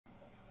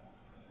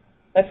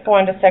Let's go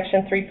on to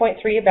section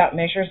 3.3 about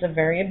measures of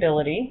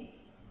variability.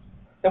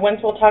 The ones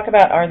we'll talk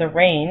about are the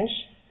range.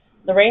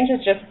 The range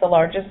is just the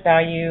largest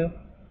value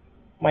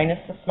minus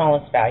the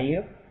smallest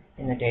value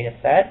in the data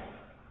set.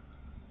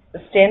 The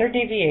standard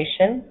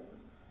deviation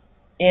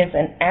is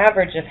an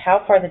average of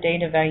how far the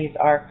data values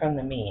are from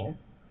the mean.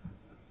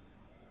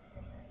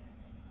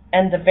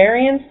 And the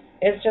variance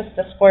is just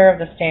the square of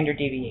the standard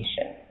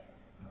deviation.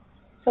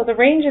 So the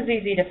range is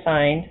easy to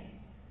find.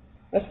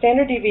 The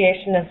standard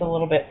deviation is a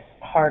little bit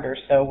harder,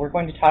 so we're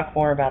going to talk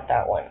more about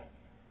that one.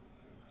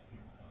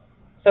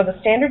 So the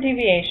standard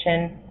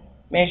deviation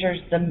measures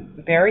the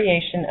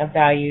variation of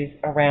values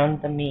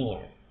around the mean.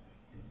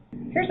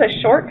 Here's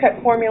a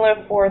shortcut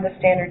formula for the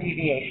standard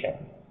deviation.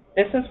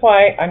 This is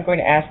why I'm going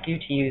to ask you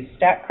to use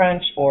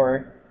StatCrunch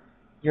or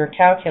your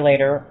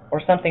calculator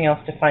or something else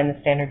to find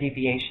the standard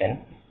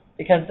deviation,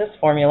 because this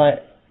formula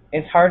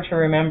is hard to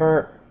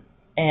remember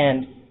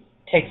and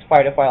takes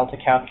quite a while to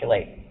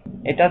calculate.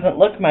 It doesn't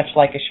look much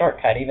like a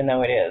shortcut, even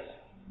though it is.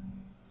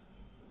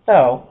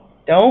 So,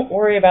 don't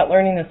worry about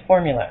learning this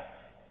formula.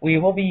 We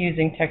will be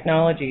using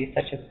technology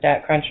such as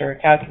StatCrunch or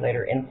a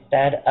calculator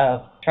instead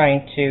of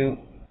trying to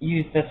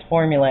use this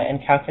formula and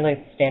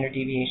calculate the standard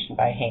deviation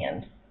by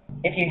hand.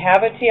 If you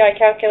have a TI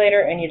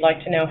calculator and you'd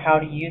like to know how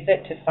to use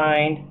it to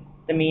find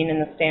the mean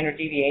and the standard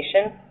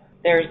deviation,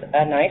 there's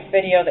a nice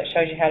video that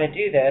shows you how to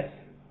do this,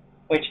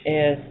 which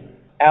is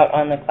out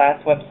on the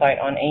class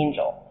website on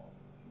Angel.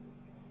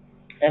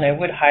 And I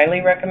would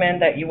highly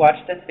recommend that you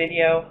watch this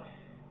video.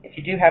 If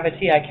you do have a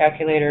TI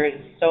calculator,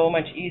 it's so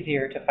much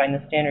easier to find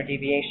the standard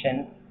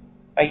deviation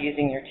by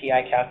using your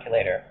TI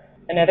calculator.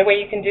 Another way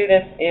you can do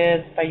this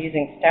is by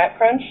using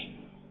StatCrunch.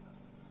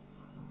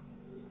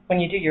 When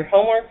you do your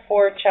homework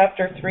for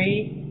Chapter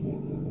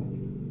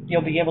 3,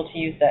 you'll be able to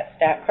use that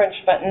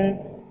StatCrunch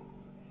button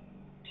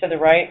to the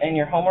right in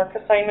your homework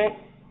assignment.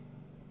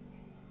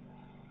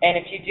 And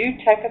if you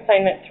do Tech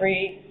Assignment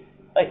 3,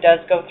 it does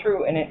go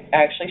through and it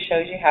actually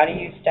shows you how to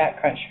use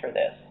StatCrunch for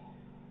this.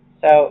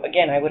 So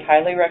again, I would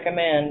highly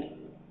recommend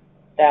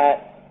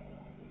that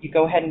you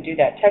go ahead and do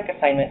that tech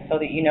assignment so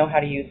that you know how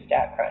to use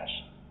StatCrunch.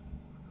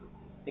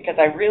 Because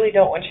I really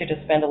don't want you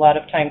to spend a lot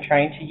of time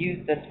trying to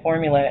use this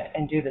formula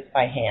and do this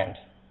by hand.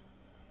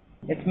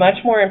 It's much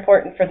more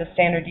important for the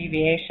standard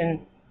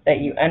deviation that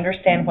you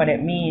understand what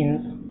it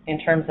means in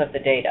terms of the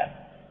data.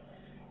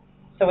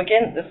 So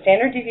again, the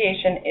standard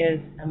deviation is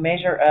a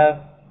measure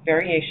of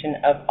variation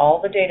of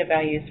all the data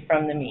values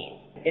from the mean.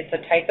 It's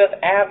a type of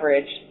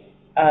average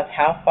of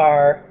how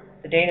far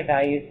the data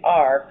values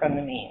are from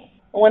the mean.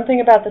 One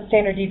thing about the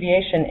standard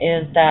deviation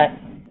is that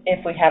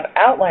if we have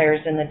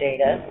outliers in the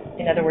data,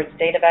 in other words,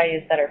 data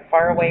values that are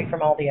far away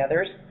from all the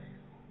others,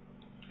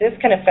 this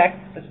can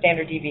affect the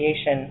standard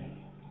deviation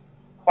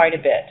quite a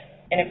bit.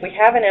 And if we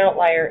have an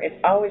outlier, it's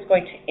always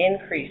going to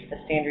increase the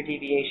standard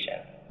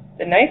deviation.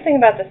 The nice thing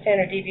about the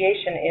standard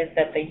deviation is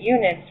that the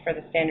units for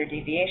the standard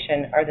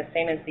deviation are the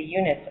same as the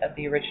units of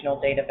the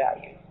original data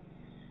values.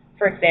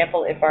 For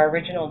example, if our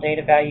original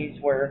data values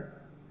were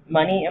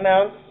money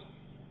amounts,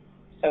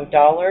 so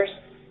dollars,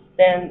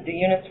 then the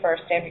units for our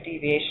standard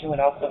deviation would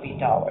also be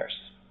dollars.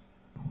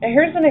 Now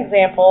here's an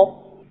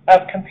example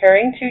of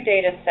comparing two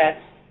data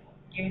sets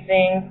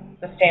using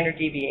the standard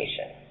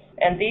deviation.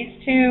 And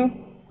these two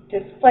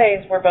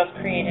displays were both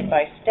created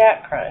by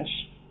StatCrunch.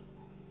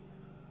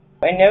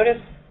 And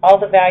notice all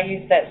the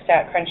values that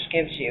StatCrunch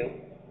gives you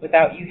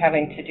without you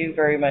having to do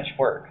very much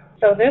work.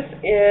 So this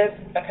is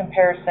a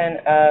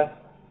comparison of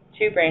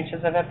two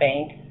branches of a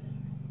bank.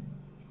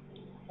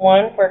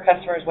 One where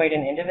customers wait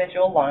in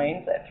individual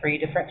lines at 3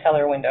 different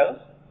teller windows,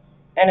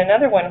 and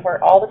another one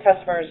where all the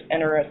customers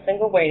enter a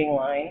single waiting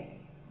line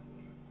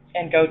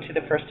and go to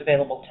the first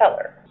available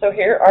teller. So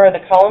here are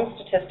the column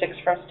statistics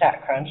from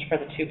StatCrunch for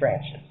the two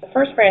branches. The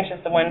first branch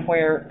is the one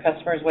where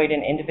customers wait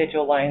in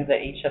individual lines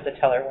at each of the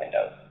teller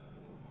windows.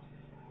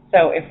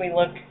 So if we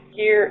look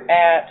here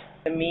at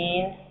the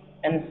mean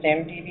and the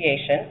standard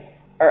deviation,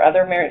 our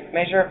other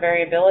measure of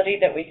variability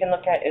that we can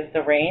look at is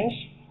the range.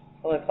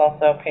 So let's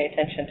also pay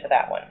attention to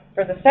that one.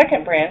 For the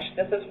second branch,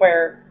 this is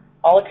where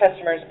all the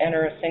customers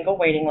enter a single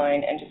waiting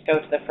line and just go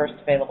to the first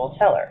available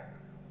teller.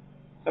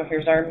 So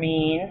here's our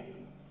mean,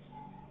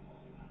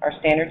 our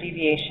standard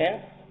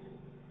deviation,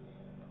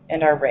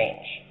 and our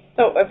range.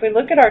 So if we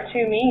look at our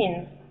two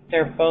means,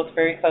 they're both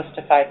very close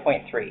to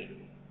 5.3.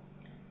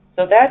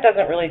 So that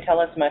doesn't really tell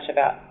us much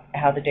about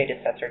how the data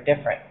sets are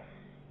different.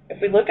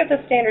 If we look at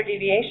the standard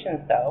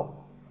deviations, though,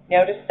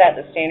 notice that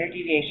the standard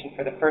deviation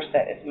for the first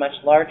set is much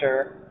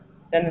larger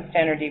than the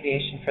standard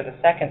deviation for the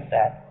second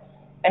set,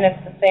 and it's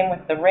the same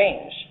with the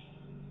range.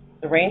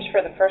 The range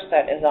for the first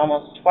set is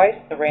almost twice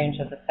the range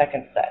of the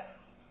second set.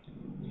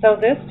 So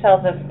this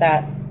tells us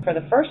that for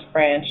the first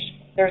branch,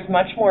 there's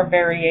much more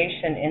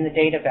variation in the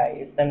data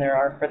values than there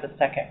are for the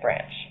second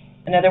branch.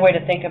 Another way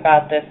to think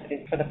about this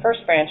is for the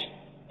first branch,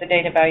 the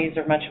data values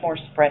are much more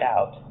spread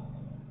out.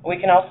 We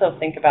can also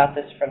think about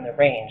this from the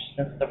range,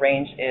 since the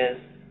range is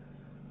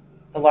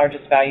the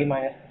largest value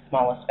minus the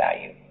smallest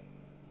value.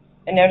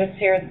 And notice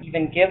here it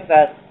even gives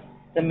us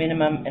the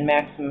minimum and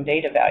maximum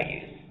data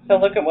values. So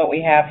look at what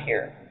we have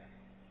here.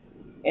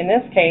 In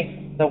this case,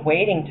 the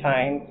waiting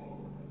times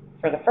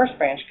for the first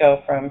branch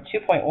go from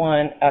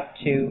 2.1 up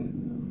to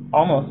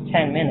almost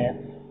 10 minutes.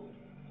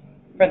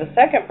 For the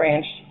second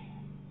branch,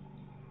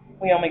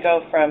 we only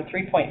go from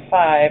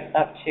 3.5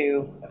 up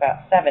to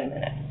about 7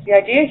 minutes. The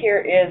idea here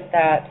is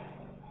that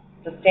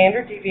the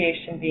standard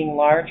deviation being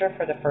larger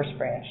for the first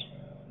branch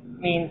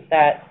means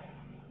that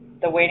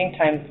the waiting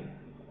times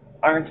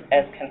aren't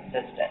as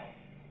consistent.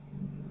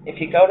 If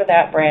you go to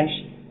that branch,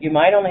 you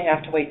might only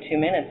have to wait 2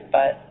 minutes,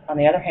 but on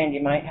the other hand,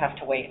 you might have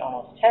to wait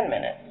almost 10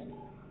 minutes.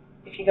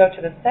 If you go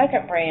to the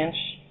second branch,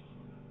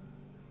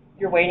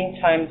 your waiting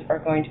times are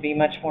going to be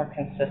much more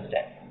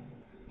consistent.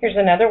 Here's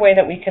another way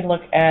that we could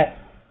look at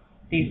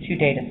these two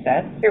data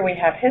sets. Here we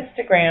have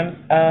histograms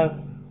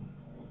of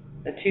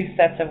the two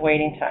sets of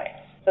waiting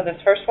times. So this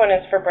first one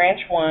is for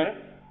branch 1,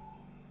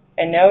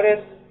 and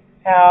notice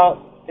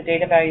how the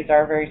data values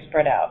are very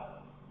spread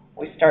out.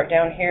 We start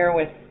down here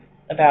with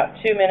about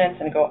 2 minutes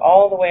and go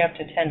all the way up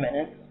to 10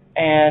 minutes,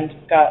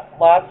 and got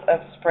lots of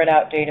spread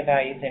out data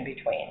values in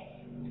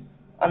between.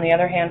 On the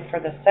other hand, for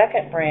the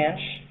second branch,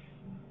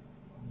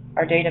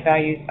 our data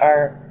values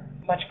are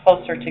much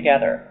closer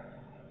together.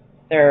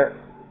 They're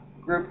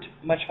grouped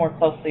much more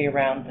closely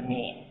around the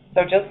mean.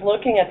 So just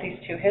looking at these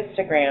two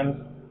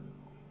histograms,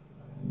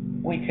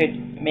 we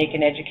could make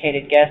an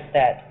educated guess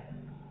that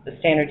the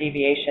standard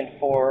deviation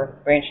for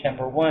branch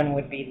number 1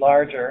 would be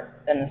larger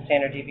than the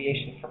standard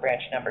deviation for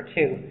branch number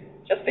 2,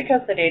 just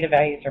because the data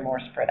values are more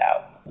spread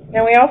out.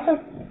 Now we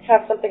also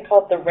have something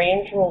called the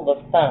range rule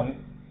of thumb,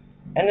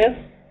 and this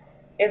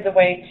is a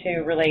way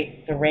to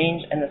relate the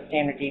range and the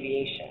standard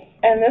deviation.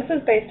 And this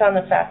is based on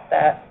the fact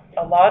that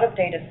a lot of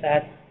data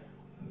sets,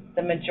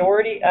 the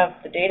majority of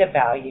the data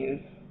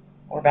values,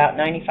 or about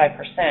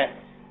 95%,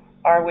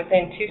 are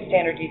within 2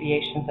 standard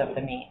deviations of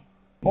the mean.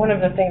 One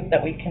of the things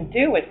that we can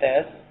do with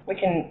this, we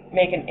can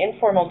make an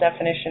informal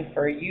definition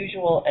for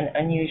usual and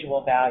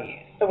unusual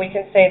values. So we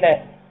can say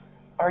that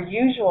our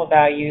usual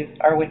values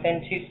are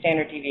within 2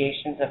 standard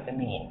deviations of the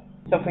mean.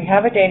 So if we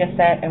have a data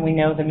set and we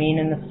know the mean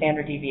and the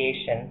standard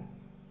deviation,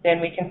 then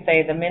we can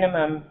say the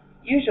minimum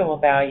usual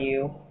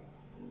value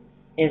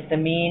is the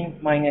mean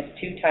minus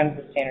 2 times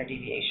the standard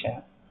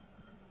deviation.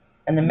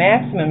 And the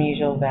maximum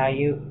usual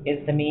value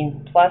is the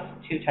mean plus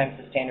 2 times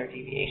the standard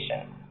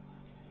deviation.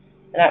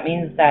 And that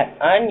means that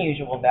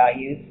unusual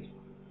values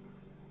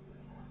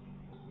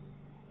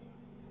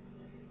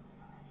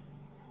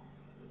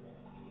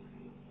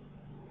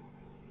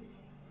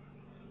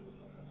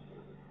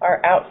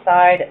are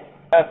outside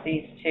of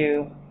these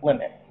two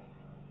limits.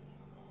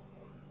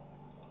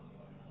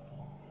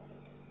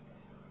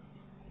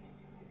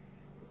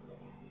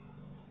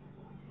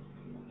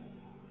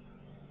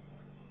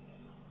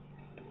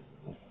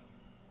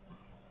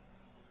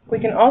 We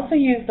can also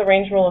use the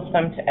range rule of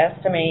thumb to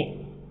estimate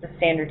the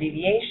standard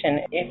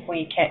deviation if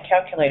we can't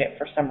calculate it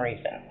for some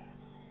reason.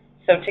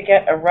 So to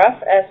get a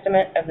rough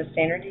estimate of the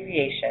standard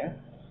deviation,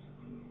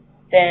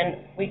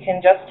 then we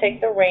can just take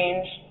the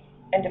range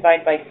and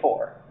divide by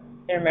 4.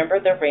 And remember,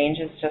 the range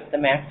is just the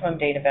maximum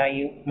data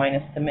value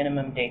minus the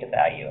minimum data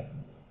value.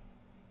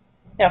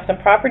 Now, some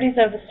properties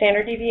of the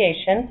standard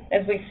deviation.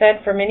 As we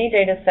said, for many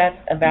data sets,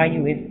 a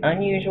value is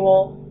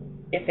unusual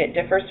if it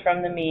differs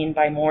from the mean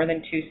by more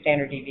than 2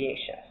 standard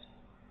deviations,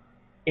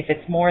 if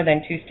it's more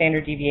than 2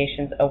 standard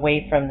deviations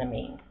away from the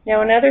mean.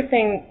 Now, another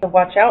thing to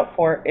watch out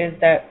for is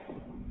that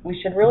we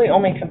should really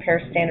only compare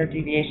standard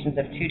deviations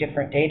of 2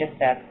 different data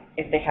sets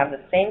if they have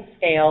the same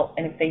scale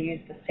and if they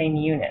use the same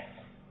units,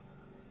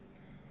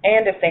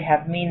 and if they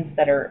have means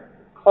that are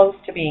close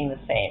to being the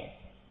same.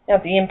 Now,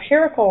 the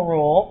empirical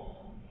rule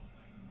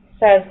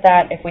says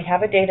that if we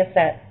have a data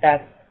set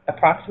that's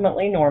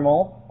approximately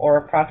normal or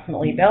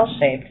approximately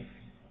bell-shaped,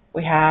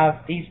 we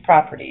have these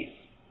properties.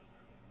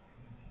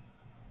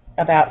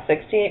 About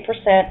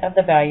 68% of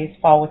the values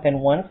fall within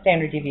 1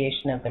 standard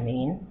deviation of the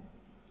mean.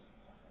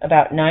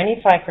 About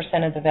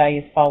 95% of the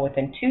values fall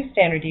within 2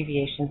 standard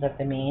deviations of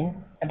the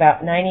mean.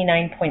 About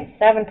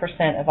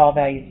 99.7% of all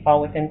values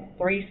fall within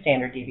 3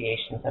 standard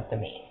deviations of the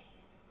mean.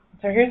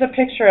 So here's a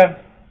picture of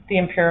the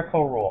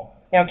empirical rule.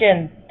 Now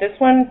again, this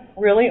one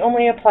really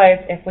only applies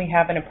if we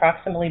have an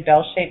approximately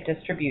bell-shaped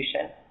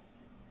distribution.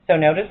 So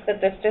notice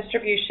that this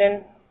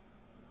distribution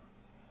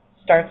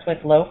starts with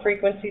low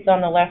frequencies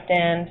on the left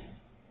end,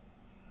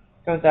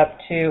 goes up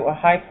to a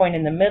high point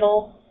in the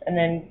middle, and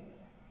then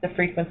the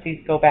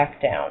frequencies go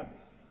back down.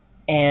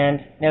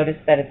 And notice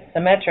that it's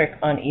symmetric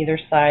on either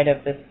side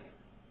of this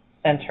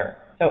center.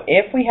 So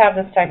if we have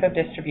this type of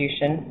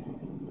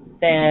distribution,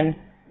 then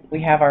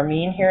we have our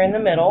mean here in the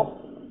middle,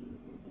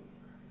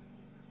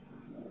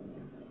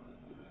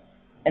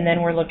 and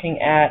then we're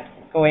looking at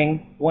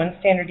going 1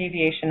 standard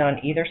deviation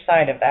on either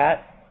side of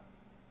that.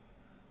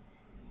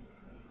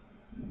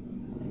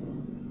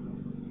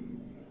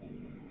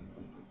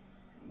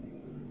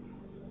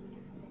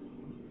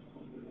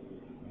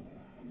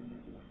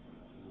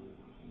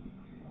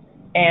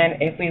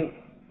 And if we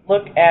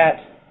look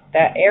at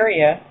that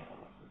area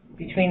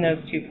between those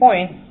 2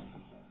 points,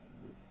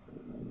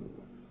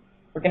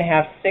 we're we're going to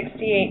have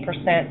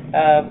 68%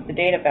 of the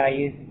data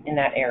values in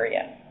that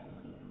area.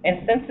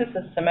 And since this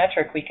is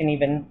symmetric, we can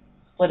even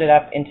split it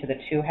up into the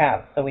two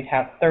halves. So we'd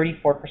have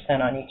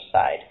 34% on each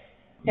side.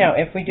 Now,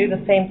 if we do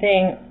the same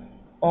thing,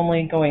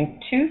 only going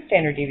 2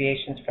 standard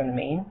deviations from the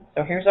mean.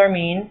 So here's our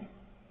mean.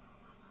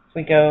 So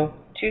we go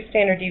 2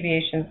 standard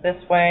deviations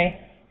this way,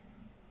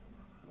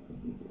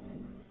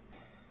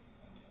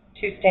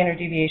 2 standard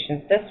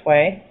deviations this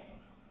way.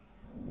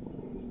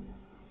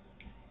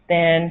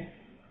 Then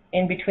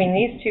in between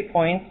these 2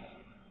 points,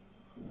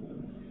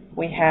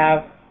 we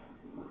have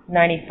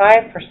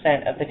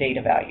 95% of the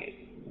data values.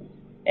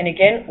 And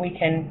again, we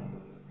can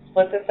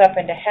split this up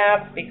into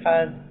halves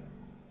because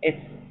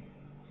it's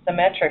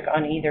symmetric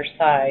on either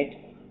side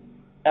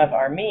of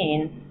our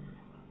mean,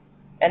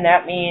 and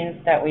that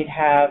means that we'd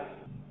have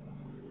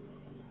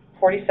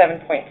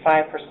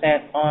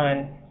 47.5%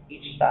 on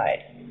each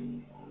side.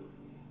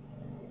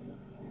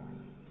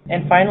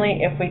 And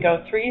finally, if we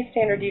go 3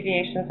 standard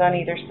deviations on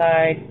either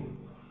side,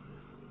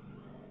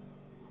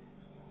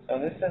 so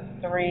this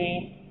is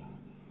 3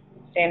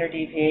 standard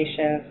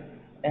deviations,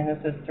 and this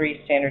is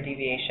 3 standard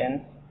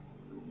deviations.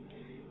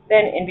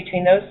 Then in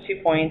between those 2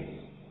 points,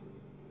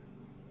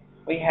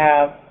 we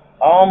have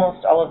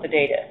almost all of the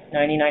data,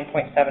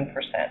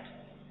 99.7%.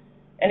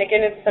 And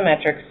again, it's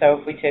symmetric, so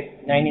if we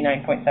took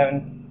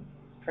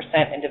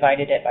 99.7% and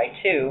divided it by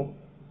 2,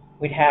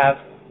 we'd have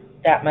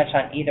that much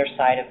on either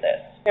side of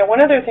this. Now,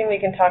 one other thing we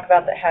can talk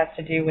about that has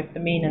to do with the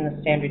mean and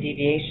the standard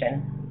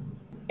deviation,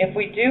 if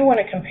we do want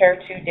to compare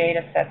 2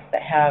 data sets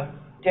that have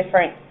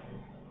different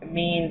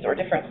means or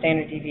different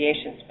standard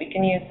deviations, we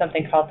can use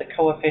something called the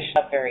coefficient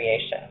of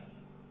variation.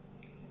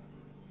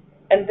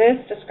 And this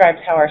describes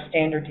how our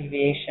standard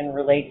deviation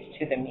relates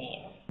to the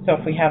mean. So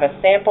if we have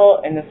a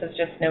sample, and this is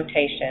just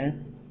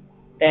notation,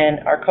 then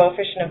our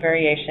coefficient of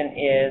variation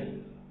is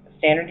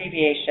standard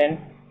deviation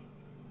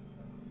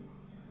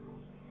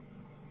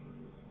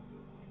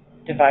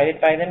divided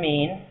by the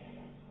mean.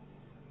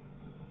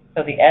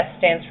 So the S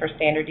stands for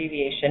standard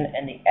deviation,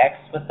 and the X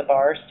with the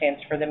bar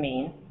stands for the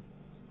mean.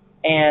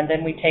 And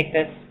then we take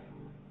this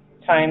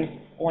times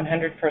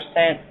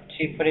 100%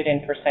 to put it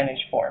in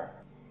percentage form.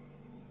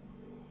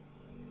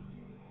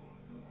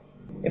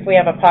 If we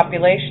have a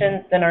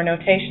population, then our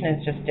notation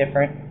is just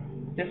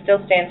different. This still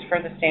stands for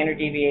the standard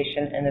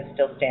deviation, and this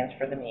still stands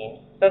for the mean.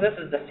 So this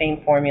is the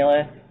same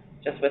formula,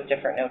 just with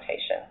different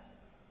notation.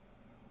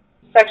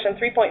 Section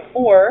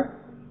 3.4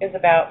 is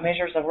about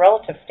measures of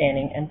relative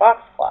standing and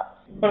box plots.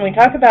 When we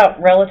talk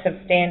about relative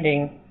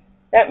standing,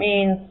 that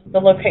means the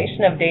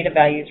location of data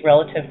values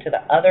relative to the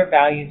other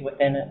values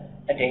within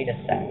a data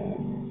set.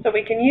 So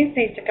we can use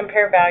these to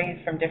compare values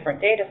from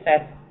different data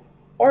sets,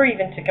 or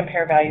even to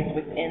compare values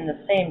within the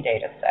same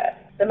data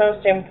set. The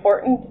most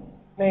important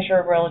measure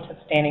of relative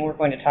standing we're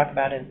going to talk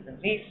about is the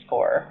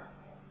z-score.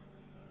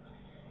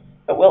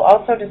 But we'll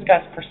also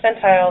discuss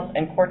percentiles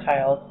and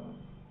quartiles,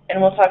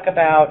 and we'll talk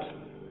about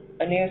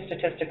a new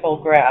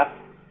statistical graph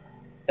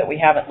that we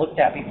haven't looked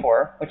at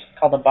before, which is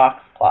called a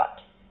box plot.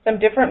 Some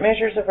different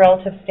measures of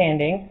relative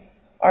standing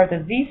are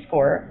the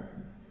z-score.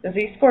 The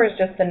z-score is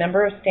just the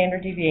number of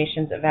standard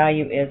deviations a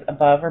value is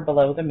above or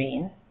below the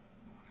mean.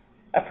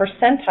 A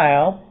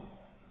percentile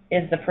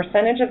is the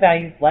percentage of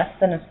values less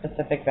than a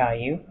specific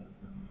value.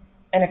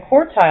 And a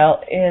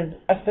quartile is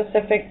a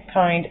specific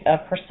kind of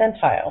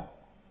percentile.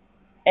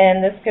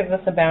 And this gives us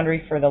a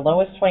boundary for the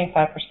lowest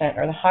 25%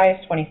 or the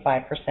highest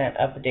 25%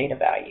 of the data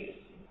values.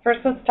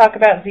 First, let's talk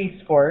about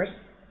z-scores.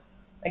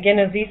 Again,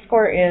 a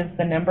z-score is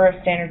the number of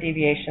standard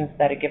deviations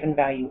that a given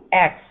value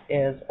x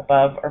is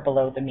above or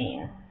below the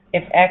mean.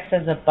 If x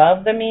is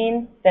above the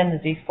mean, then the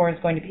z-score is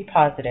going to be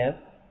positive.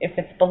 If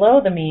it's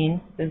below the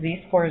mean, the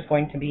z-score is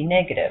going to be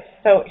negative.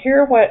 So here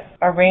are what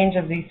our range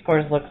of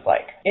z-scores looks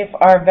like. If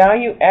our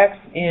value x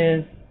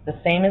is the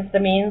same as the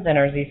mean, then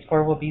our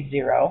z-score will be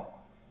 0.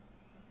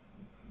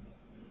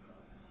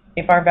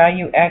 If our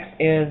value x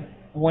is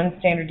 1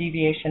 standard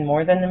deviation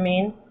more than the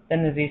mean,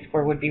 then the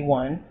z-score would be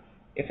 1.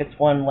 If it's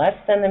 1 less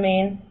than the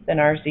mean, then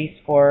our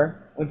z-score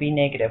would be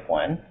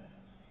 -1.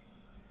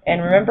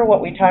 And remember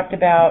what we talked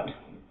about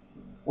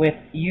with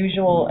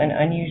usual and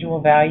unusual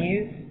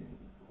values?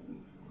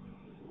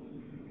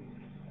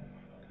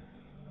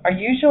 Our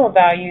usual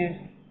values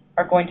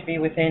are going to be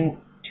within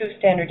 2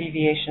 standard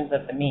deviations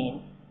of the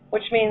mean,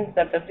 which means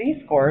that the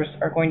z-scores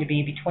are going to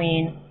be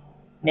between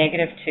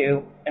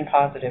 -2 and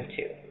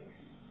 +2.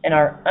 And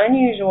our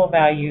unusual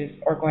values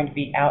are going to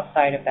be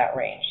outside of that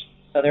range.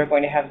 So they're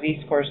going to have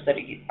z-scores that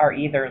are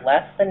either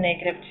less than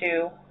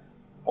 -2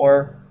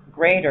 or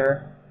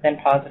greater than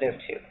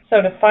 +2.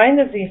 So to find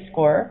the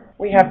z-score,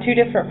 we have 2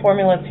 different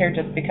formulas here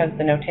just because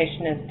the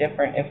notation is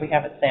different if we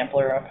have a sample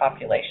or a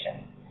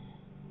population.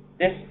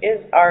 This is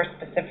our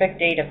specific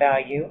data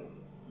value.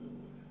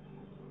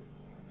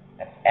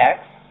 That's x.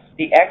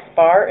 The x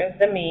bar is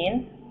the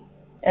mean,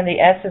 and the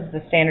s is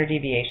the standard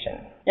deviation.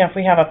 Now if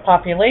we have a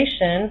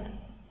population,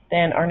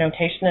 then our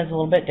notation is a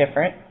little bit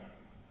different.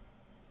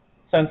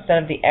 So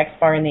instead of the x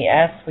bar and the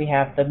s, we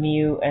have the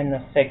mu and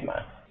the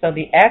sigma. So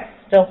the x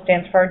still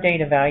stands for our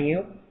data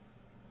value,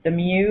 The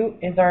mu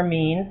is our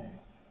mean,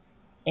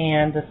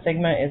 and the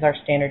sigma is our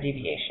standard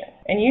deviation.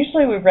 And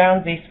usually we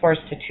round z-scores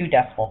to 2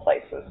 decimal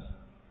places.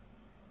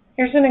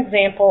 Here's an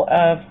example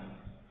of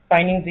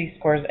finding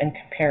z-scores and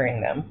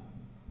comparing them.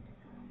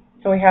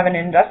 So we have an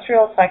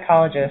industrial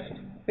psychologist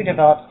who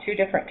develops 2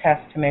 different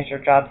tests to measure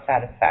job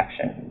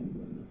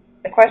satisfaction.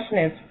 The question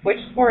is, which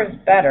score is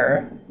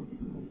better?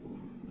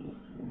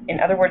 In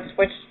other words,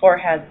 which score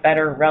has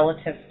better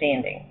relative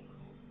standing?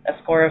 A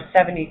score of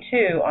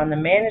 72 on the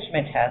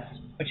management test,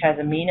 which has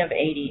a mean of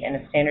 80 and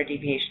a standard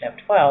deviation of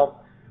 12,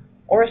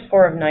 or a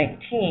score of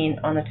 19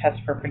 on the test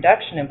for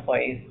production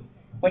employees,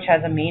 which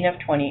has a mean of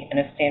 20 and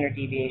a standard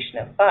deviation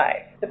of 5.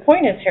 The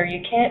point is here,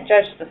 you can't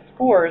judge the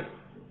scores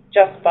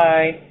just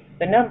by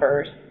the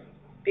numbers,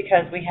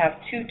 because we have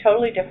 2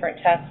 totally different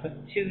tests with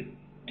 2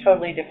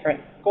 totally different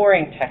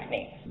scoring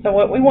techniques. So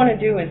what we want to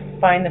do is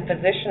find the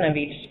position of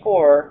each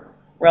score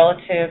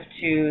relative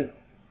to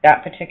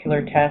that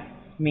particular test's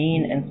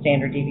mean and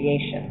standard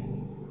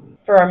deviation.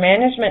 For our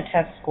management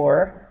test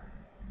score,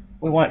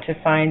 we want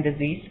to find the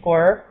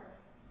z-score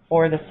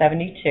for the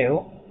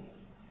 72.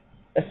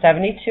 The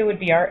 72 would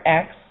be our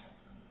x,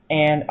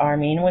 and our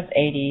mean was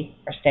 80,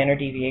 our standard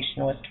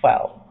deviation was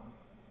 12.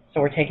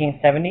 So we're taking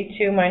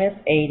 72 minus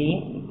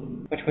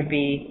 80, which would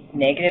be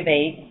negative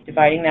 8,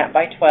 dividing that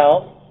by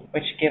 12,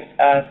 which gives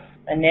us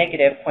a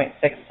negative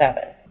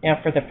 0.67. Now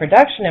for the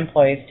production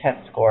employees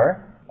test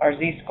score, our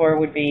z-score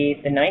would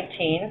be the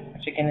 19,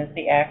 which again is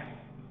the x,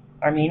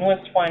 our mean was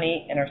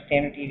 20, and our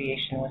standard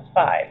deviation was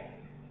 5.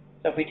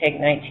 So if we take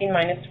 19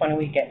 minus 20,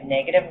 we get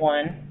negative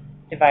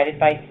 1, divided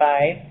by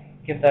 5,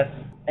 gives us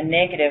a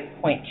negative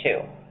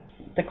 0.2.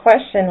 The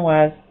question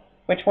was,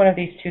 which one of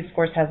these 2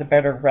 scores has a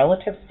better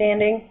relative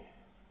standing?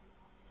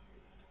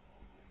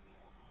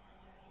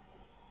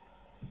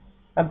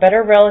 A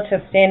better relative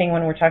standing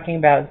when we're talking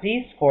about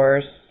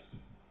z-scores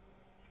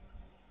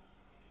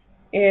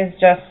is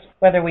just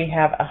whether we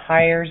have a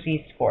higher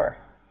z-score.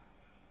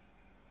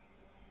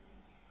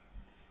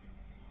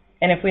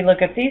 And if we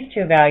look at these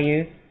 2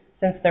 values,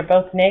 since they're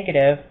both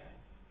negative,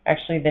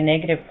 actually the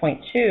negative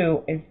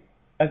 0.2 is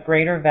a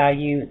greater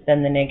value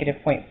than the negative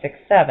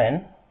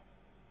 0.67.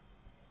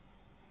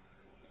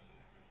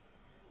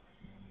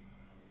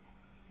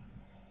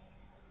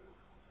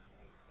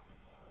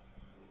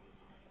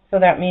 So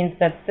that means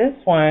that this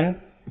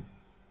one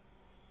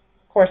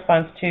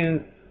corresponds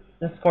to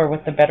the score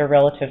with the better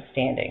relative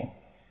standing.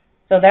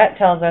 So that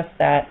tells us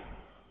that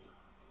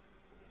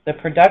the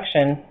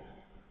production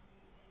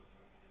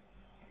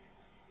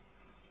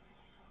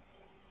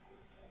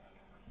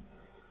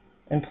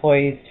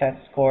employees test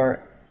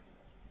score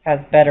has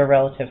better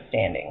relative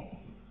standing.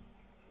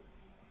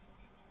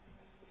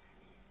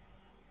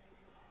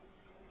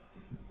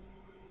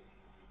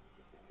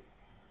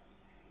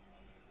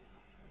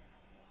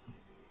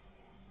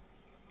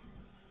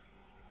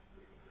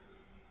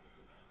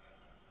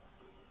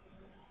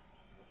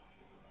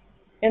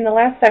 In the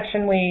last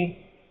section,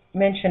 we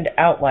mentioned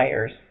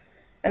outliers.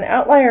 An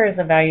outlier is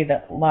a value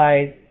that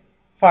lies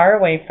far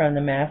away from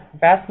the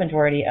vast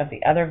majority of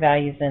the other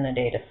values in a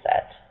data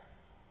set.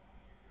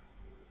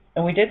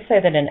 And we did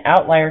say that an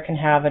outlier can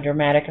have a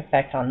dramatic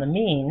effect on the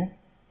mean,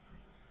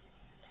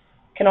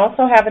 can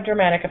also have a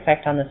dramatic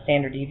effect on the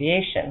standard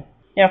deviation.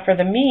 Now for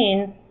the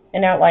mean,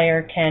 an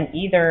outlier can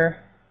either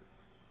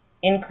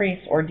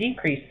increase or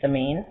decrease the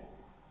mean.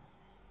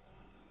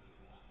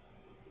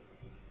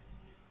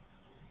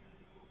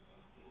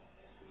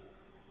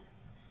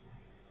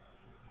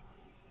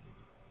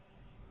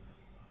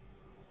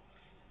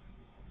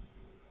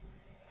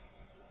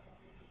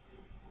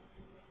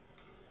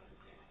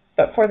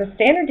 But for the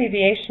standard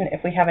deviation,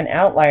 if we have an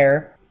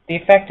outlier, the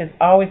effect is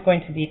always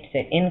going to be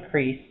to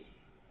increase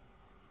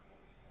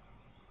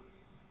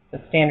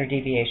the standard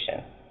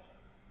deviation.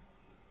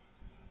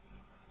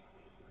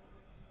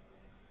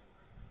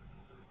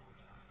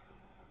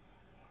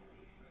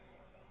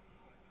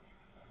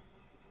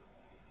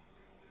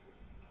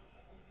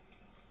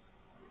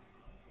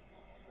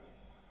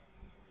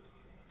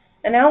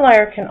 An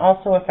outlier can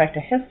also affect a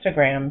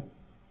histogram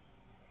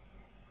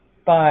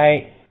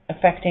by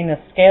affecting the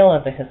scale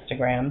of the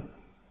histogram,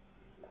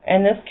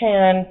 and this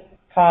can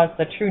cause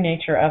the true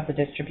nature of the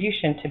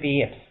distribution to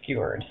be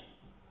obscured.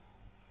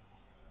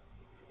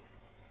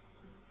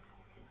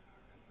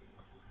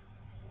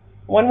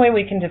 One way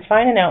we can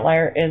define an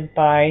outlier is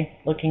by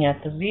looking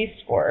at the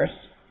z-scores.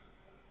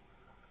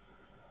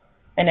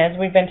 And as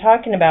we've been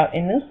talking about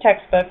in this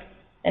textbook,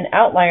 an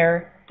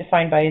outlier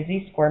defined by a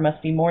z-score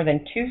must be more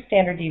than 2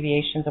 standard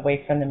deviations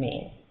away from the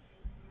mean.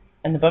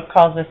 And the book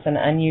calls this an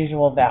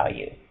unusual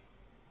value.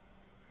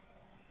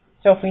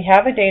 So if we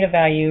have a data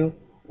value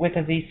with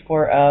a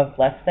z-score of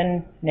less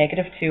than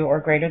 -2 or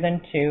greater than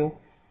 2,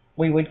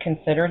 we would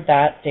consider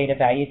that data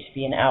value to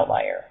be an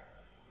outlier.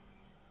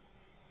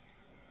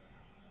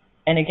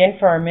 And again,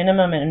 for our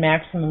minimum and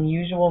maximum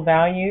usual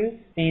values,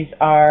 these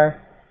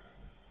are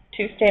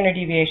 2 standard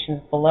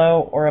deviations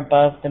below or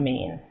above the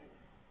mean.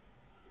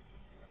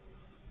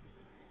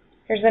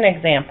 Here's an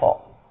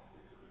example.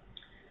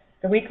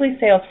 The weekly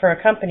sales for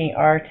a company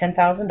are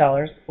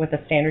 $10,000 with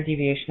a standard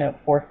deviation of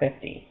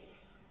 450.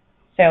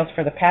 Sales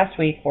for the past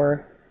week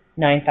were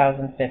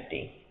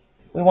 $9,050.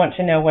 We want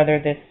to know whether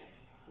this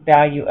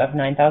value of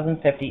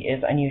 $9,050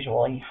 is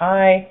unusually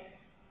high,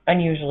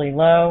 unusually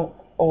low,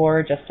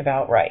 or just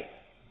about right.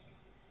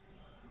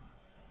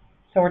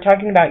 So we're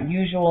talking about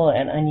usual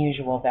and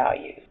unusual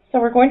values. So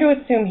we're going to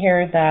assume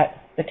here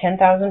that the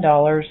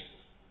 $10,000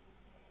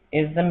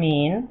 is the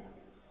mean,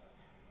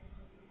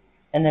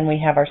 and then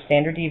we have our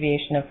standard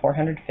deviation of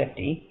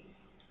 450.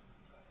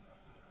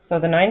 So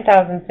the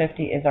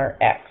 9,050 is our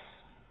X.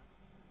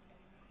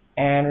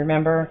 And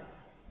remember,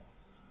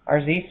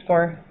 our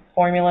z-score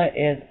formula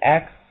is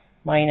X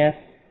minus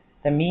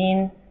the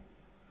mean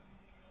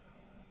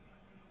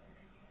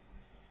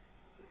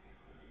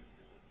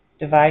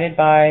divided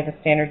by the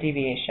standard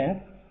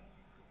deviation.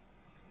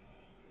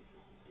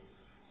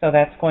 So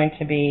that's going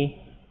to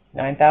be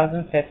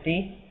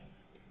 9,050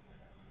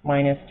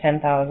 minus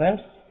 10,000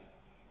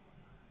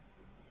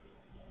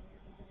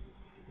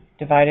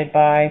 divided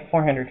by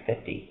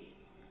 450.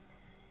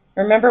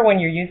 Remember, when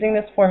you're using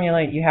this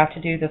formula, you have to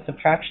do the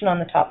subtraction on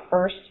the top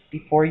first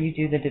before you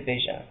do the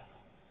division.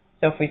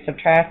 So if we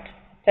subtract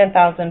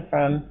 10,000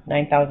 from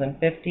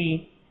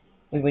 9,050,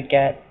 we would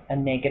get a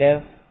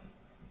negative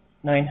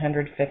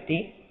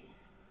 950.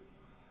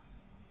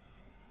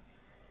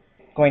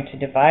 Going to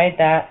divide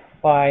that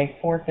by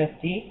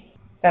 450.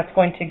 That's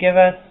going to give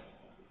us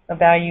a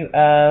value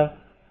of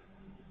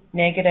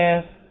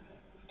negative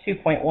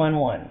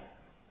 2.11.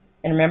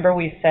 And remember,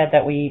 we said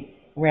that we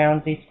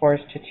round z-scores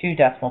to 2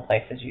 decimal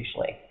places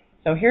usually.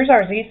 So here's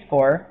our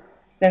z-score.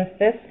 Since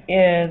this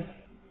is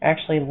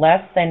actually less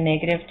than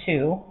negative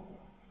 2,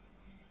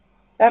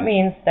 that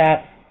means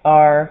that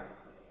our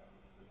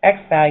X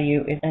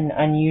value is an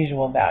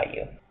unusual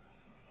value.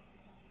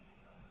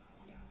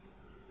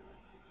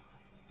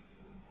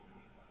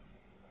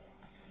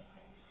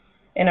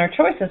 In our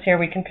choices here,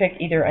 we can pick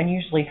either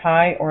unusually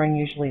high or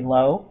unusually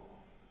low.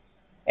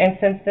 And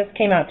since this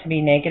came out to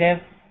be negative,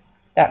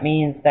 that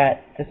means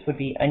that this would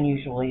be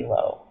unusually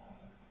low.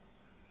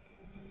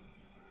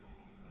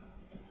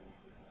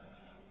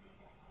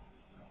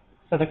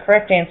 So the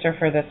correct answer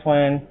for this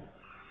one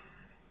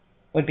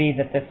would be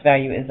that this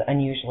value is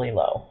unusually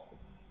low.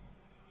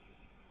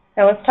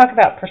 Now let's talk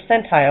about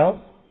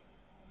percentiles.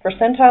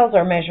 Percentiles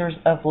are measures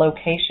of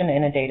location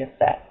in a data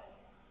set.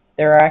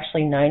 There are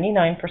actually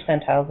 99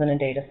 percentiles in a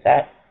data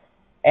set,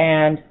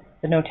 and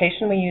the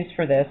notation we use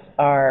for this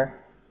are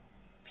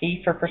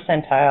P for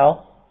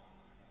percentile,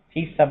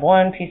 P sub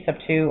 1, P sub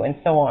 2, and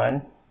so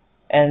on.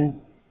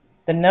 And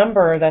the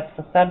number that's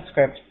the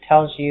subscript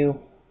tells you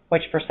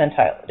which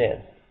percentile it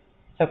is.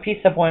 So P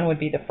sub 1 would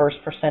be the first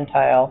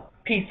percentile,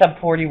 P sub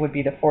 40 would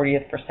be the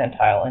 40th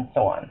percentile, and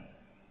so on.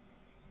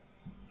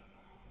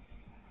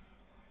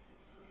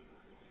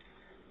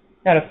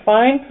 Now to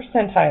find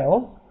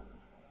percentiles,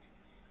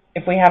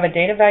 if we have a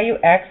data value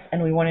X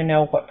and we want to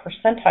know what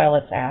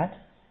percentile it's at,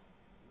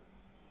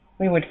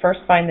 we would first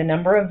find the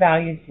number of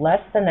values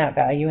less than that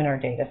value in our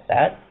data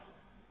set.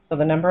 So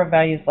the number of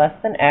values less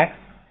than X,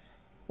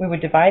 we would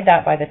divide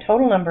that by the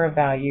total number of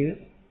values.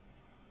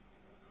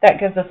 That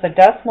gives us a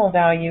decimal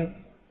value.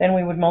 Then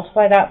we would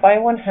multiply that by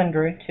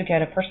 100 to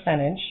get a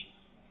percentage.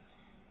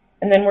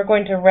 And then we're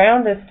going to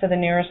round this to the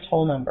nearest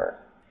whole number.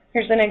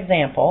 Here's an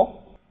example.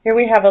 Here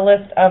we have a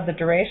list of the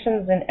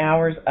durations in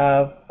hours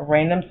of a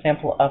random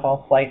sample of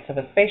all flights of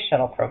a space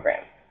shuttle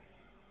program.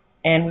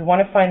 And we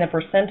want to find the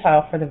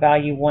percentile for the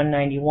value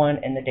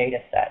 191 in the data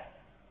set.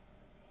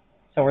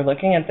 So we're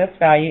looking at this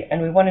value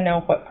and we want to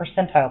know what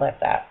percentile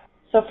that's at.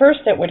 So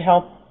first it would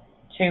help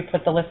to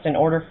put the list in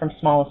order from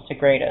smallest to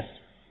greatest,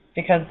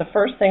 because the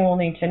first thing we'll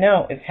need to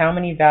know is how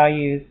many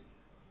values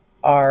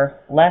are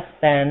less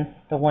than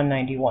the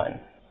 191.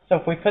 So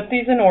if we put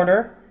these in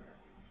order,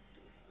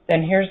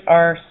 then here's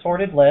our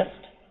sorted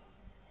list.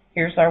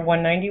 Here's our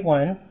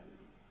 191.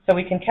 So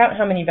we can count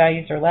how many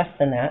values are less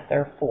than that.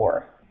 There are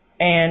 4.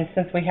 And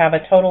since we have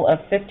a total of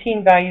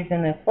 15 values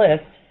in this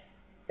list,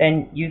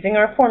 then using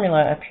our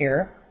formula up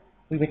here,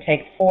 we would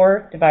take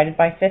 4 divided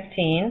by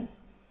 15,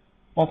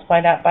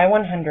 multiply that by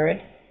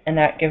 100, and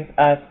that gives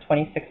us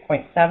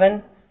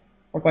 26.7.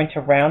 We're going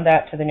to round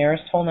that to the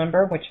nearest whole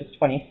number, which is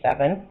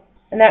 27.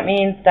 And that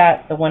means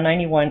that the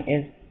 191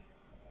 is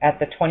at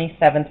the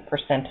 27th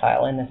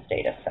percentile in this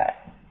data set.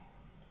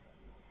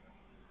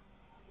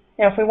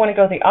 Now, if we want to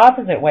go the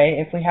opposite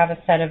way, if we have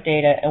a set of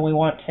data and we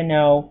want to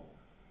know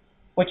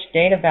which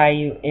data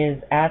value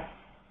is at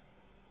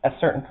a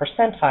certain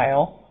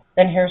percentile,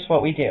 then here's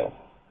what we do.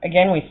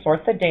 Again, we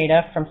sort the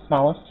data from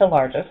smallest to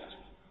largest,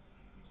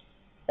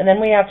 and then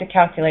we have to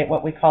calculate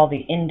what we call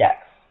the index.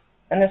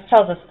 And this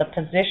tells us the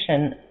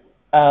position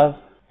of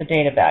the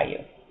data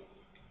value.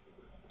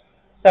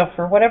 So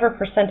for whatever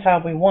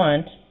percentile we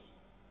want,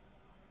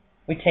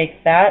 we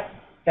take that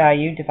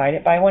value, divide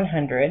it by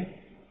 100,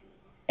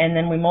 and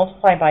then we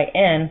multiply by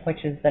n,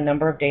 which is the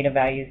number of data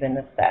values in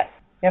the set.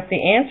 Now, if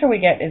the answer we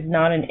get is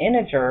not an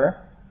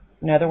integer,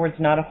 in other words,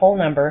 not a whole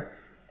number,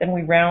 then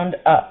we round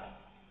up.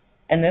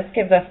 and this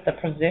gives us the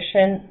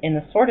position in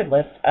the sorted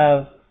list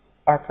of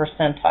our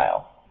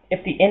percentile.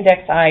 If the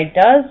index I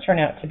does turn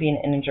out to be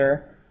an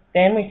integer,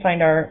 then we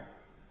find our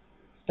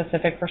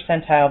specific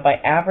percentile by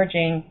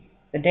averaging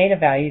the data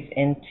values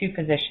in two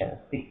positions,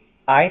 the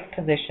ith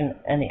position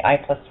and the I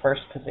plus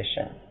first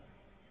position.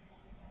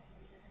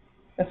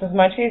 This is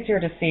much easier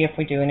to see if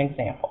we do an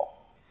example.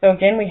 So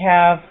again, we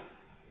have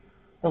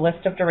the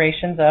list of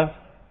durations of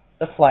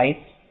the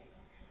flights,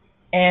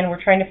 and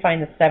we're trying to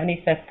find the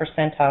 75th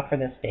percentile for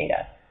this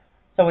data.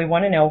 So we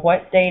want to know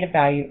what data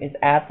value is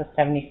at the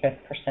 75th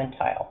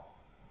percentile.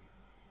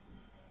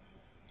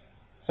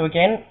 So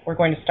again, we're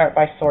going to start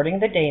by sorting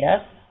the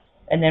data,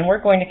 and then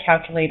we're going to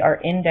calculate our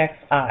index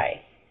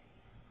I.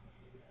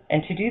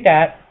 And to do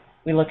that,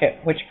 we look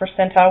at which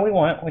percentile we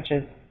want, which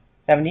is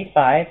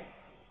 75.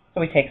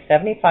 So we take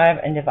 75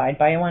 and divide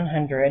by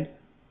 100.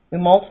 We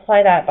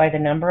multiply that by the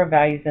number of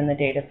values in the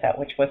data set,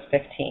 which was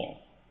 15.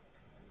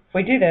 If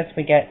we do this,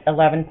 we get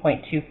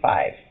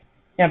 11.25.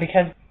 Now,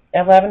 because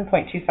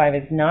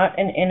 11.25 is not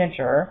an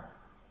integer,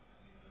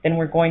 then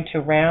we're going to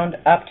round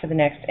up to the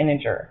next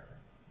integer.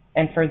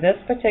 And for this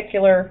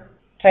particular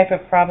type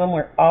of problem,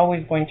 we're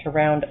always going to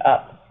round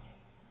up.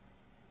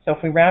 So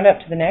if we round up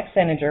to the next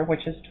integer,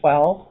 which is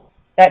 12,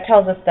 that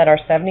tells us that our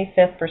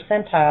 75th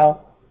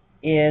percentile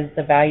is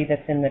the value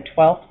that's in the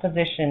 12th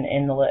position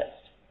in the list.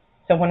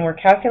 So when we're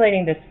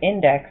calculating this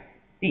index,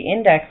 the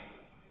index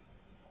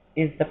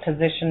is the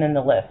position in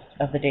the list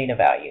of the data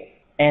value.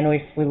 And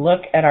if we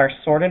look at our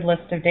sorted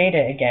list of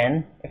data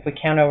again, if we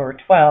count over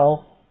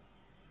 12,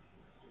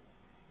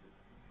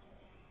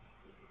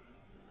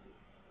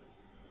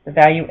 the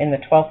value in the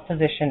 12th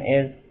position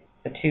is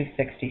the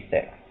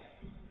 266.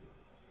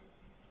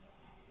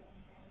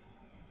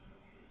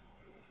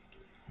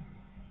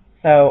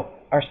 So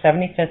our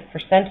 75th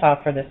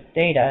percentile for this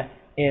data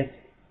is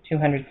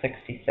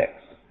 266.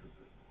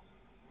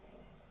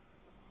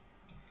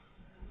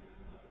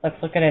 Let's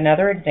look at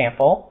another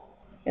example.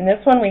 In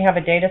this one, we have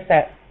a data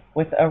set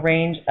with a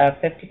range of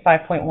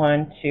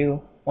 55.1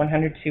 to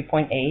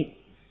 102.8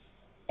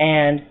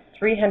 and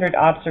 300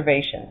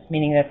 observations,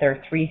 meaning that there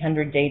are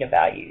 300 data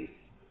values.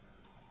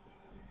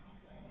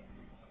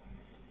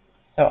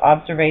 So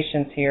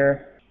observations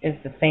here is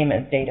the same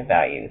as data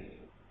values.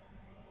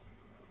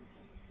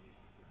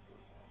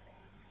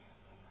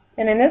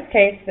 And in this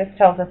case, this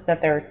tells us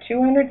that there are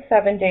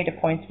 207 data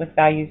points with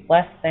values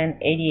less than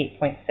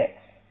 88.6.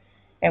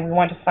 And we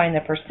want to find the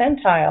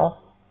percentile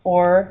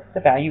for the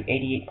value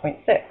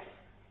 88.6.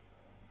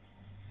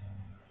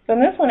 So in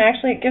this one,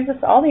 actually, it gives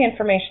us all the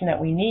information that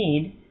we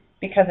need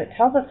because it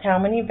tells us how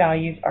many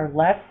values are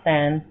less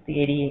than the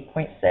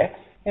 88.6.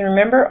 And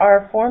remember,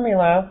 our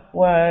formula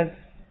was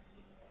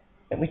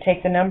that we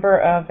take the number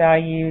of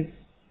values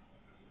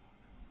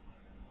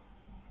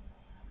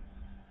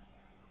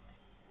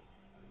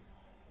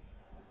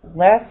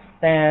less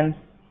than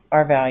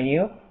our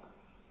value,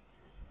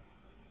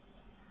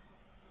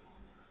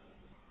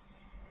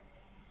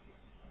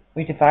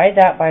 we divide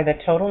that by the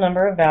total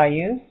number of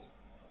values,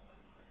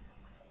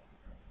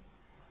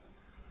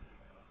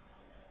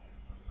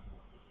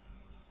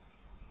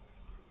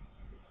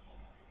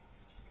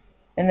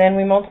 and then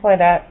we multiply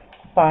that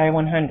by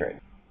 100.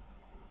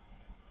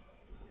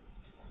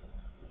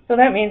 So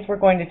that means we're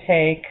going to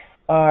take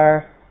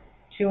our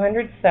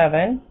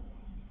 207,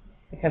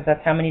 because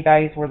that's how many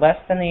values were less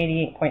than the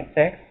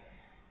 88.6.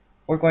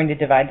 We're going to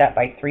divide that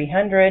by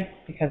 300,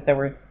 because there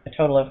were a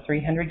total of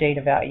 300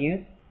 data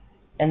values.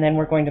 And then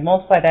we're going to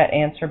multiply that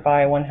answer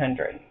by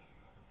 100.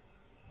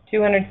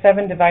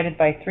 207 divided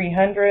by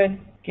 300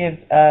 gives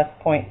us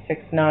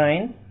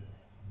 0.69.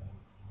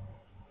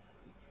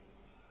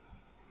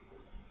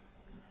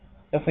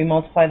 So if we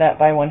multiply that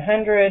by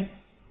 100,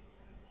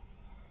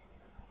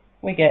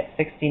 we get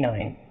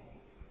 69.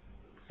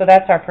 So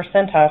that's our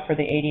percentile for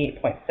the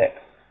 88.6.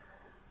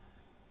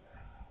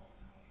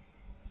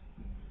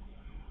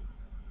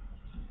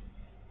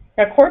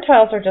 Now,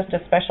 quartiles are just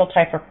a special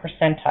type of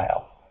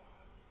percentile.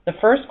 The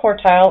first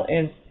quartile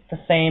is the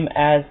same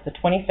as the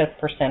 25th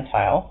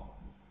percentile.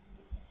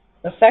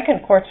 The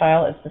second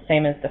quartile is the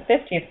same as the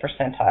 50th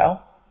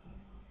percentile.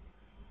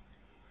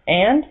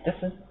 And this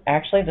is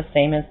actually the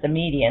same as the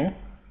median.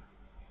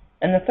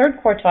 And the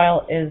third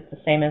quartile is the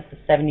same as the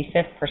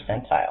 75th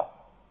percentile.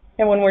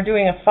 And when we're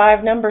doing a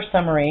 5-number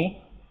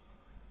summary,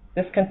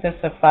 this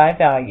consists of 5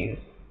 values: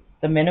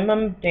 the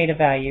minimum data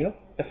value,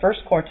 the first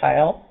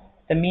quartile,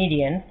 the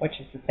median, which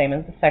is the same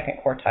as the second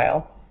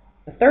quartile,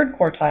 the third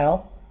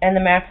quartile, and the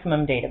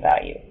maximum data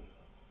value.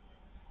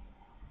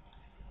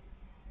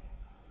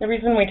 The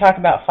reason we talk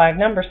about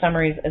 5-number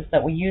summaries is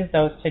that we use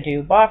those to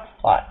do box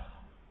plots.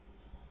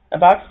 A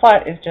box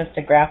plot is just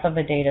a graph of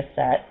a data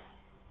set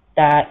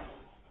that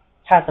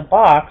has a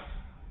box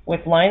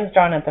with lines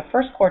drawn at the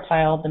first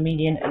quartile, the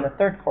median, and the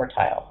third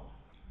quartile.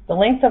 The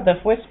length of the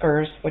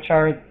whiskers, which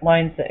are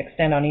lines that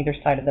extend on either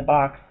side of the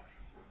box,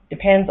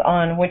 depends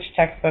on which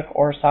textbook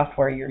or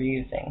software you're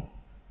using.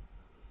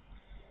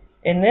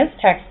 In this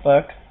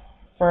textbook,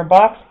 for a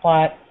box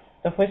plot,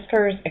 the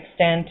whiskers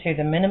extend to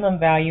the minimum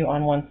value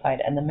on one side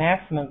and the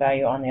maximum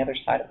value on the other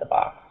side of the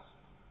box.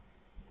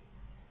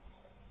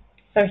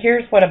 So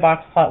here's what a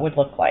box plot would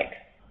look like.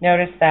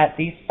 Notice that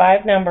these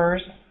 5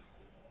 numbers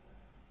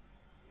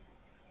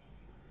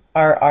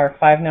are our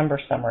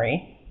 5-number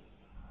summary.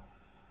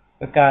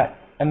 We've got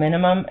a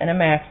minimum and a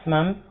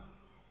maximum,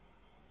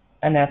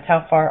 and that's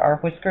how far our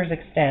whiskers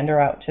extend, or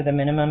out to the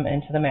minimum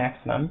and to the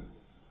maximum.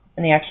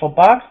 And the actual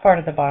box part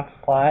of the box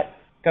plot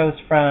goes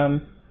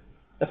from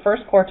the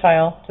first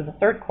quartile to the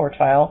third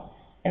quartile,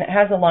 and it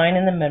has a line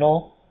in the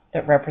middle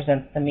that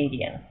represents the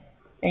median.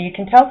 Now you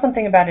can tell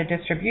something about a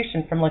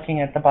distribution from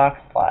looking at the box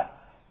plot.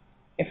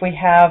 If we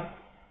have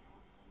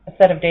a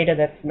set of data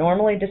that's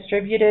normally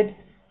distributed,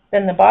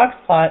 then the box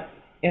plot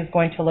is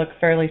going to look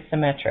fairly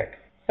symmetric.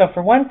 So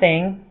for one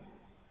thing,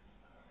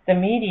 the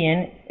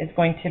median is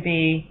going to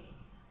be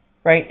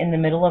right in the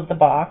middle of the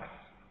box,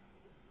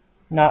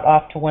 not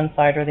off to one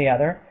side or the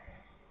other.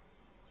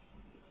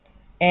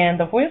 And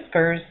the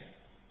whiskers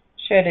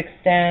should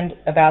extend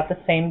about the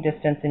same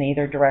distance in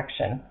either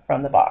direction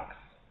from the box.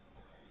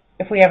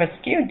 If we have a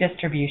skewed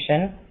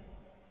distribution,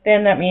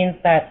 then that means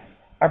that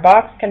our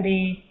box can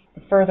be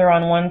further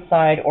on one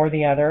side or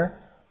the other.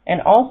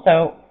 And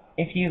also,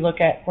 if you look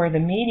at where the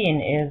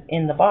median is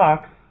in the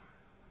box,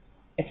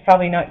 it's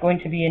probably not going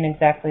to be in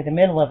exactly the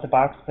middle of the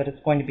box, but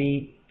it's going to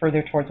be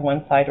further towards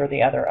one side or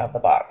the other of the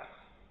box.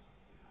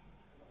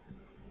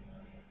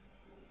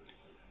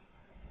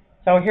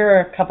 So here are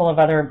a couple of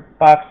other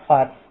box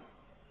plots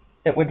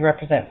that would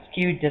represent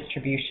skewed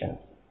distributions.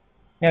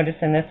 Notice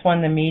in this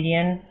one the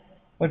median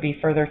would be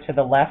further to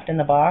the left in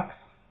the box,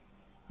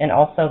 and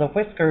also the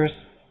whiskers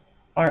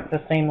aren't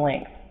the same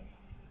length.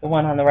 The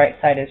one on the right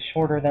side is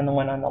shorter than the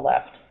one on the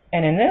left.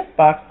 And in this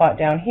box plot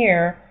down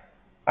here,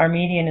 our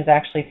median is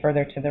actually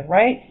further to the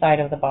right side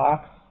of the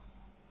box,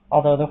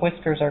 although the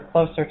whiskers are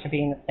closer to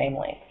being the same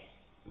length.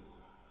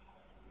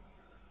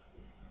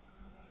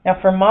 Now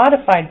for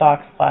modified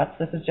box plots,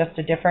 this is just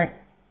a different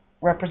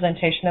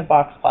representation of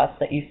box plots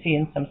that you see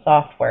in some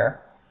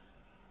software.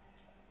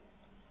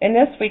 In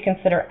this, we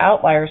consider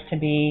outliers to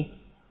be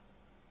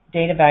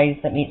data values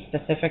that meet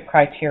specific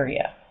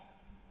criteria.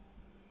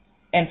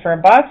 And for a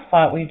box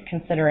plot, we'd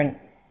consider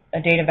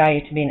a data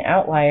value to be an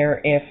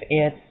outlier if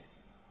it's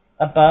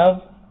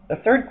above the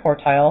third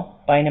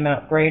quartile by an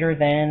amount greater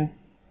than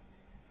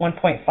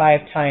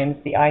 1.5 times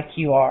the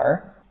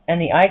IQR.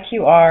 And the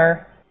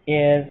IQR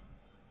is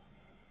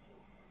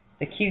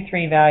the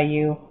Q3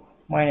 value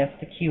minus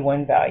the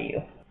Q1 value.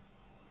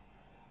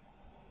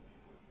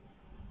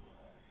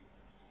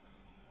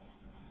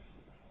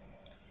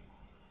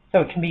 So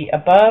it can be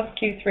above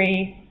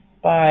Q3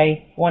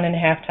 by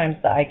 1.5 times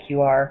the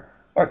IQR,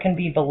 or it can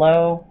be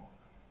below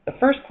the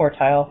first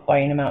quartile by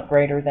an amount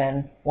greater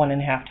than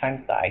 1.5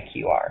 times the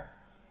IQR.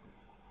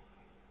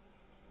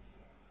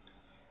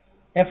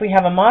 If we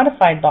have a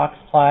modified box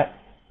plot,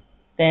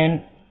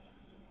 then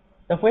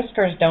the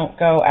whiskers don't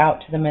go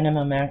out to the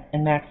minimum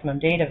and maximum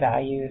data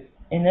values.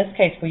 In this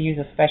case, we use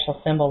a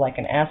special symbol like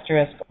an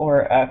asterisk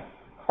or a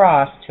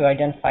cross to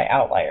identify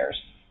outliers.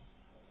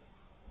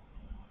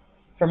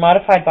 For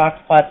modified box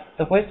plots,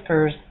 the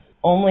whiskers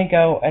only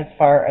go as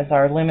far as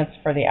our limits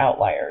for the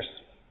outliers.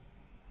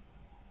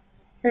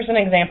 Here's an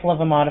example of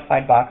a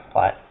modified box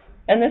plot.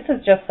 And this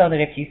is just so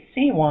that if you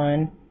see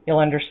one, you'll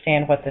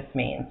understand what this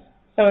means.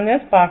 So in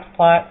this box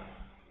plot,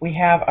 we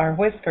have our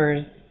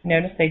whiskers.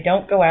 Notice they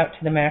don't go out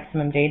to the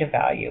maximum data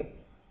value.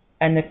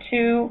 And the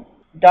 2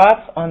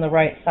 dots on the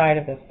right side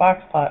of this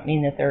box plot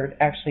mean that there are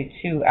actually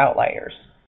 2 outliers.